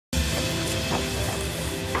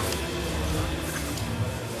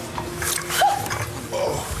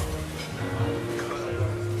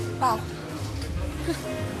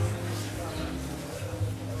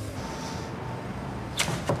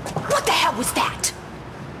that?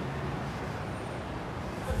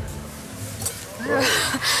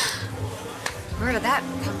 Where did that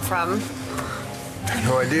come from?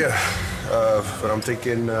 No idea. But I'm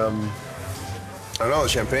thinking, I don't know, the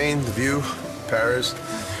champagne, the view, Paris.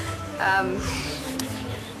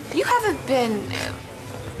 You haven't been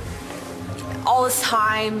all this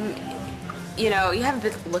time, you know, you haven't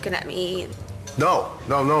been looking at me. No.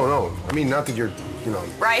 I mean, not that you're, you know.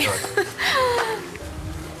 Right.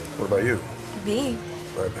 What about you? Me?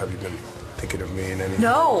 Have you been thinking of me in any?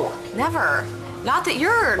 No, never. Not that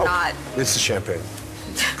you're not. It's the champagne.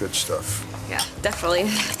 Good stuff. Yeah, definitely.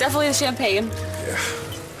 Definitely the champagne. Yeah.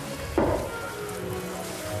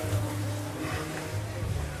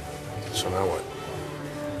 So now what?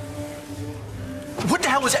 What the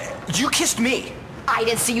hell was that? You kissed me. I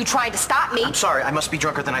didn't see you trying to stop me. I'm sorry, I must be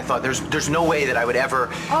drunker than I thought. There's no way that I would ever...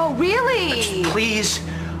 Oh, really? Just please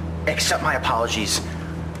accept my apologies.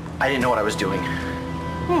 I didn't know what I was doing.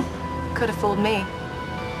 Could have fooled me.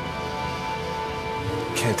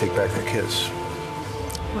 Can't take back that kiss.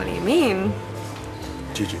 What do you mean?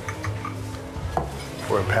 Gigi,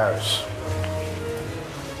 we're in Paris.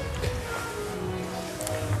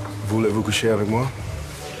 Voulez-vous coucher avec moi?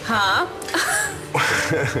 Huh?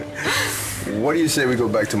 What do you say we go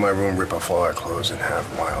back to my room, rip off all our clothes, and have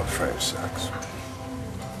wild frame sex?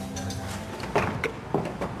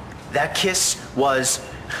 That kiss was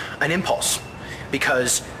an impulse.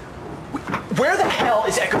 Because where the hell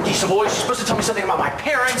is Echo Di Savoy? She's supposed to tell me something about my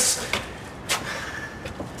parents.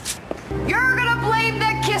 You're gonna blame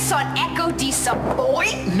that kiss on Echo Di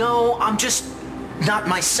Savoy? No, I'm just not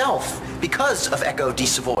myself because of Echo Di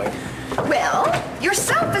Savoy. Well,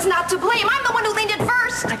 yourself is not to blame. I'm the one who leaned in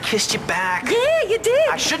first. I kissed you back. Yeah, you did.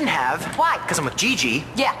 I shouldn't have. Why? Because I'm with Gigi.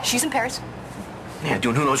 Yeah, she's in Paris. Yeah,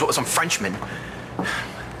 doing who knows what with some Frenchman.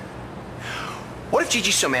 What if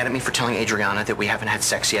Gigi's so mad at me for telling Adriana that we haven't had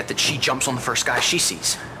sex yet that she jumps on the first guy she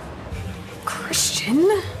sees? Christian?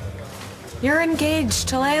 You're engaged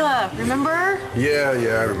to Layla, remember? Yeah,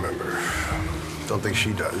 I remember. Don't think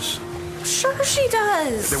she does. Sure she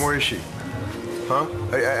does. Then where is she? Huh?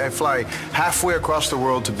 I fly halfway across the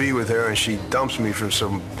world to be with her, and she dumps me for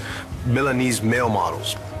some Milanese male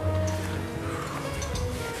models.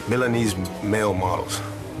 Milanese male models.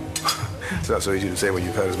 It's not so easy to say when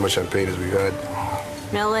you've had as much champagne as we've had.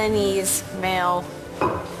 Milanese male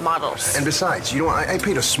models. And besides, you know, I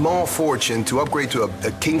paid a small fortune to upgrade to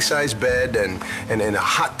a king-size bed and a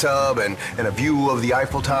hot tub and a view of the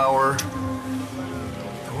Eiffel Tower.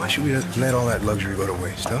 Why should we let all that luxury go to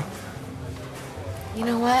waste, huh? You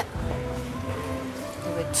know what?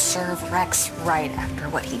 It would serve Rex right after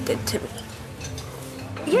what he did to me.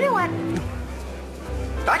 You know what?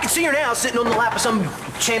 I can see her now sitting on the lap of some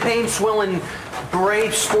champagne-swilling,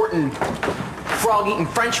 beret-sporting, frog-eating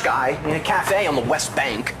French guy in a cafe on the West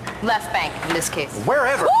Bank. Left bank, in this case.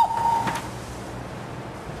 Wherever. Woo!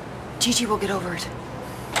 Gigi will get over it.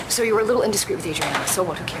 So you were a little indiscreet with Adriana, so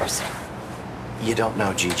what, who cares? You don't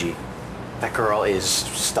know Gigi. That girl is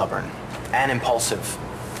stubborn and impulsive.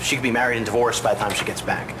 She could be married and divorced by the time she gets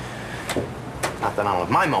back. Not that I don't have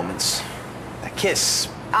my moments. That kiss.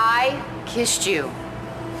 I kissed you.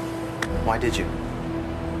 Why did you?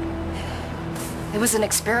 It was an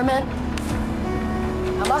experiment.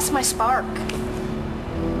 I lost my spark.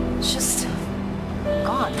 It's just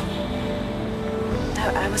gone.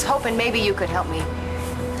 I was hoping maybe you could help me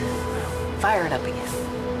fire it up again.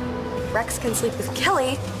 Rex can sleep with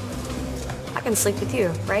Kelly. I can sleep with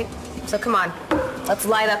you, right? So come on, let's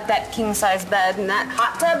light up that king-size bed and that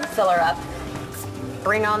hot tub, fill her up.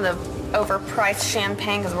 Bring on the overpriced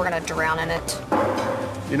champagne because we're gonna drown in it.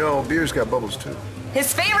 You know, beer's got bubbles, too.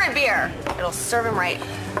 His favorite beer. It'll serve him right.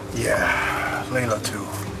 Yeah, Layla, too.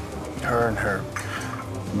 Her and her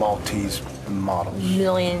Maltese models.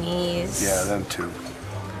 Milanese. Yeah, them too.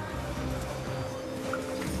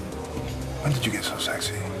 When did you get so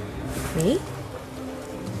sexy? Me?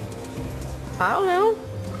 I don't know.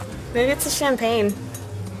 Maybe it's the champagne.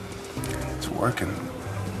 It's working.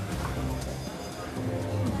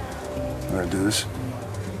 You wanna do this?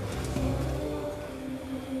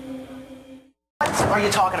 What are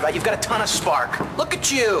you talking about? You've got a ton of spark. Look at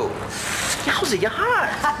you. Yowza, you're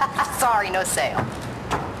hot. Sorry, no sale.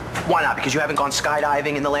 Why not? Because you haven't gone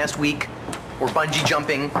skydiving in the last week? Or bungee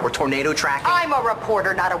jumping? Or tornado tracking? I'm a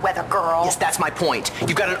reporter, not a weather girl. Yes, that's my point.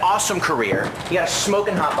 You've got an awesome career. You got a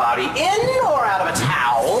smoking hot body, in or out of a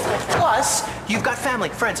towel. Plus, you've got family,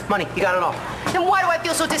 friends, money. You got it all. Then why do I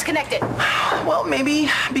feel so disconnected? Well, maybe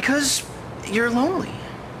because you're lonely.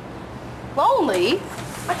 Lonely?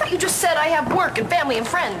 I thought you just said I have work and family and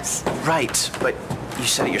friends. Right, but you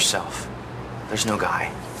said it yourself. There's no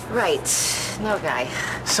guy. Right. No guy.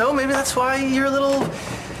 So maybe that's why you're a little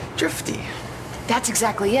drifty. That's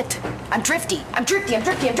exactly it. I'm drifty. I'm drifty. I'm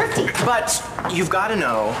drifty. I'm drifty. But you've got to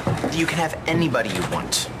know that you can have anybody you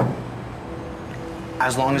want.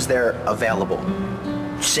 As long as they're available.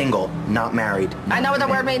 Single, not married. I know what the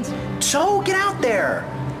word means. So get out there.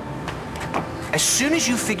 As soon as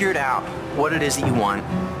you figured out what it is that you want,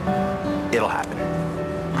 it'll happen.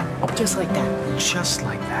 Just like that. Just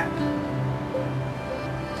like that.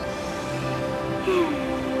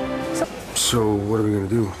 So what are we gonna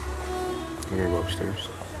do? We're gonna go upstairs.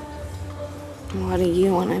 What do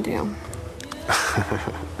you want to do?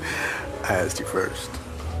 I asked you first.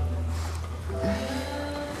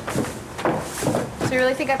 So you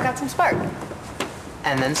really think I've got some spark?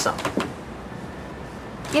 And then some.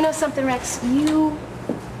 You know something, Rex? You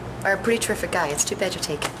are a pretty terrific guy. It's too bad you're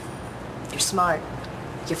taken. You're smart.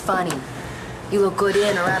 You're funny. You look good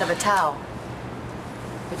in or out of a towel.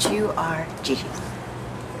 But you are Gigi.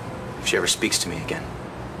 If she ever speaks to me again.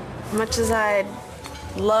 Much as I'd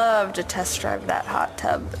love to test drive that hot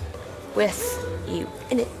tub with you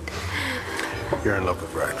in it. You're in love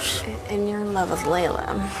with Rex. And you're in love with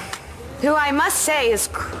Layla. Who I must say is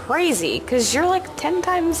crazy, because you're like 10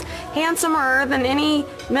 times handsomer than any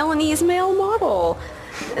Milanese male model.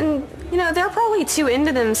 And, you know, they're probably too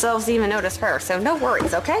into themselves to even notice her, so no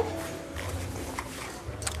worries, okay?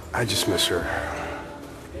 I just miss her.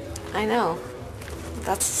 I know.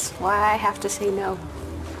 That's why I have to say no.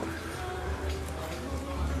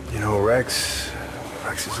 You know, Rex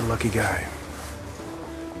is a lucky guy.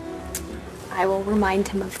 I will remind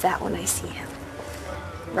him of that when I see him.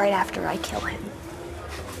 Right after I kill him.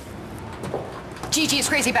 Gigi is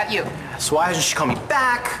crazy about you. So why hasn't she called me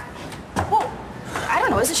back? Well, I don't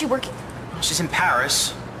know. Isn't she working? She's in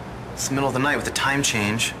Paris. It's the middle of the night with the time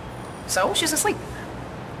change. So she's asleep.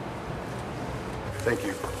 Thank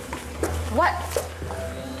you. What?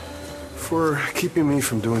 For keeping me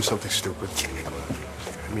from doing something stupid.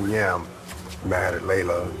 I mean, yeah, I'm mad at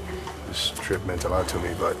Layla. This trip meant a lot to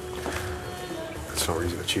me, but that's no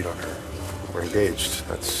reason to cheat on her. We're engaged.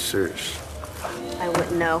 That's serious. I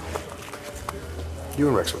wouldn't know. You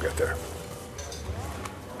and Rex will get there.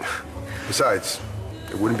 Besides,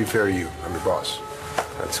 it wouldn't be fair to you. I'm your boss.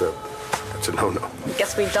 That's a no-no.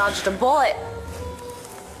 Guess we dodged a bullet.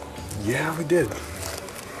 Yeah, we did.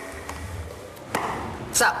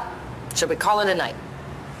 So, should we call it a night?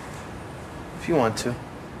 If you want to.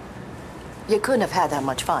 You couldn't have had that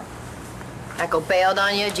much fun. Echo bailed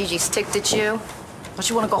on you, Gigi's ticked at you. Don't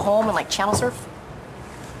you want to go home and, like, channel surf?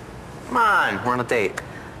 Come on, we're on a date.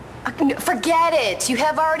 Forget it. You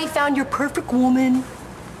have already found your perfect woman.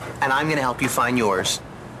 And I'm gonna help you find yours.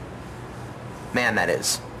 Man, that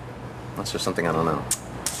is. Unless there's something I don't know.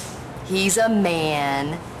 He's a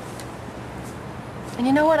man. And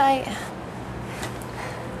you know what? I've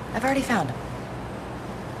already found him.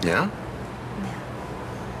 Yeah?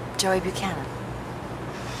 Joey Buchanan.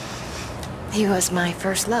 He was my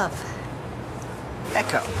first love.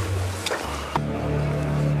 Echo.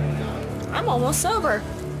 I'm almost sober.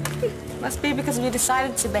 Must be because we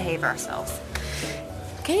decided to behave ourselves.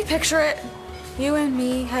 Can you picture it? You and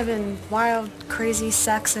me having wild, crazy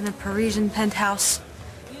sex in a Parisian penthouse.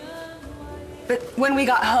 But when we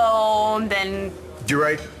got home, then... You're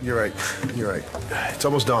right. It's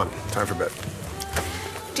almost dawn. Time for bed.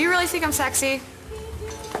 Do you really think I'm sexy?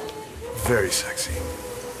 Very sexy.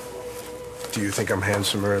 Do you think I'm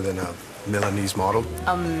handsomer than a Milanese model?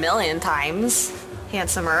 A million times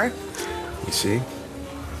handsomer. You see?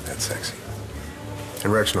 That's sexy.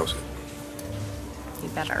 And Rex knows it. You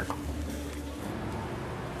better.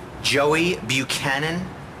 Joey Buchanan?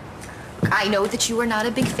 I know that you were not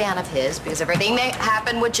a big fan of his because everything that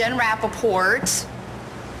happened with Jen Rappaport.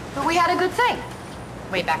 But we had a good thing.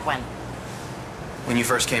 Way back when. When you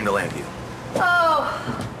first came to Landview.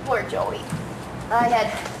 Oh, poor Joey. I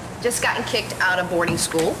had just gotten kicked out of boarding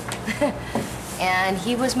school. And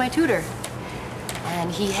he was my tutor.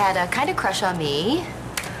 And he had a kind of crush on me.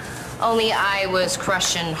 Only I was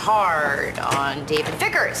crushing hard on David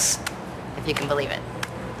Vickers, if you can believe it.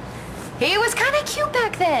 He was kind of cute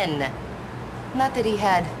back then. Not that he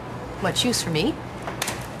had much use for me.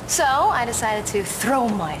 So I decided to throw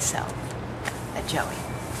myself at Joey.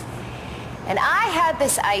 And I had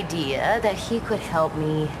this idea that he could help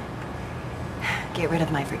me get rid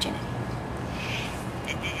of my virginity.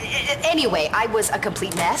 Anyway, I was a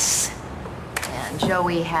complete mess. And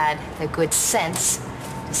Joey had the good sense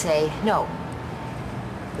to say no.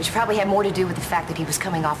 Which probably had more to do with the fact that he was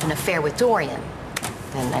coming off an affair with Dorian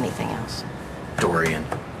than anything else. Dorian.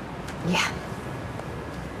 Yeah.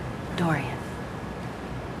 Dorian.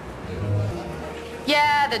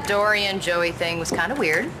 Yeah, the Dorian-Joey thing was kind of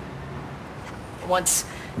weird. Once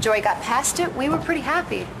Joey got past it, we were pretty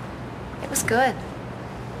happy. It was good.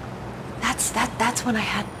 That's when I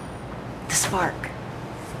had the spark.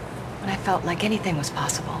 When I felt like anything was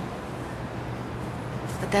possible.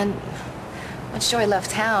 But then, once Joey left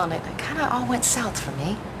town, it kind of all went south for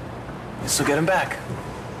me. This will get him back.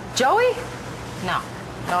 Joey? No.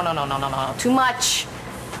 No. Too much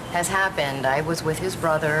has happened. I was with his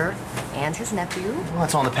brother and his nephew. Well,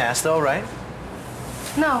 that's all in the past, though, right?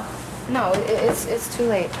 No, it's too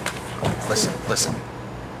late. Listen.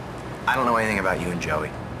 I don't know anything about you and Joey.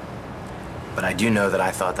 But I do know that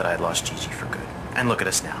I thought that I'd lost Gigi for good. And look at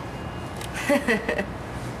us now.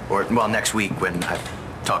 Or, well, next week when I've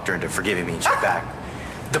talked her into forgiving me and she's back.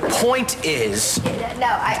 The point is... No,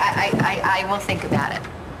 I will think about it.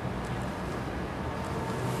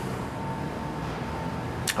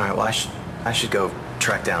 All right, well, I should go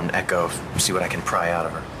track down Echo, see what I can pry out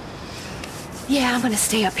of her. Yeah, I'm gonna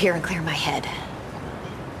stay up here and clear my head.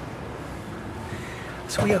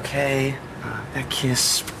 Is we okay? That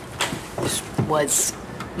kiss... This was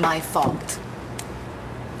my fault.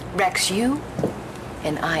 Rex, you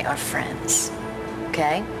and I are friends,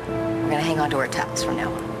 okay? We're gonna hang on to our towels from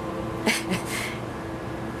now on.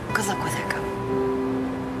 Good luck with Echo.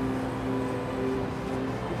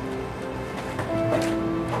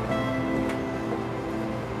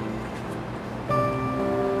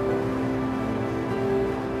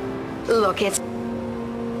 Look, it's...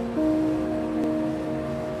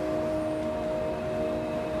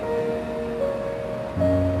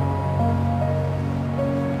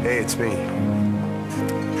 Hey, it's me.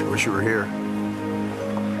 I wish you were here.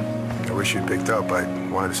 I wish you'd picked up. I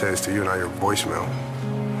wanted to say this to you, not your voicemail.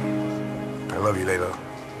 I love you, Layla.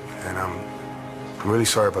 And I'm really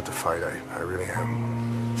sorry about the fight. I really am.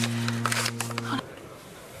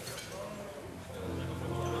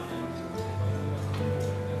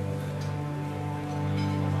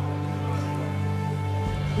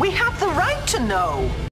 We have the right to know.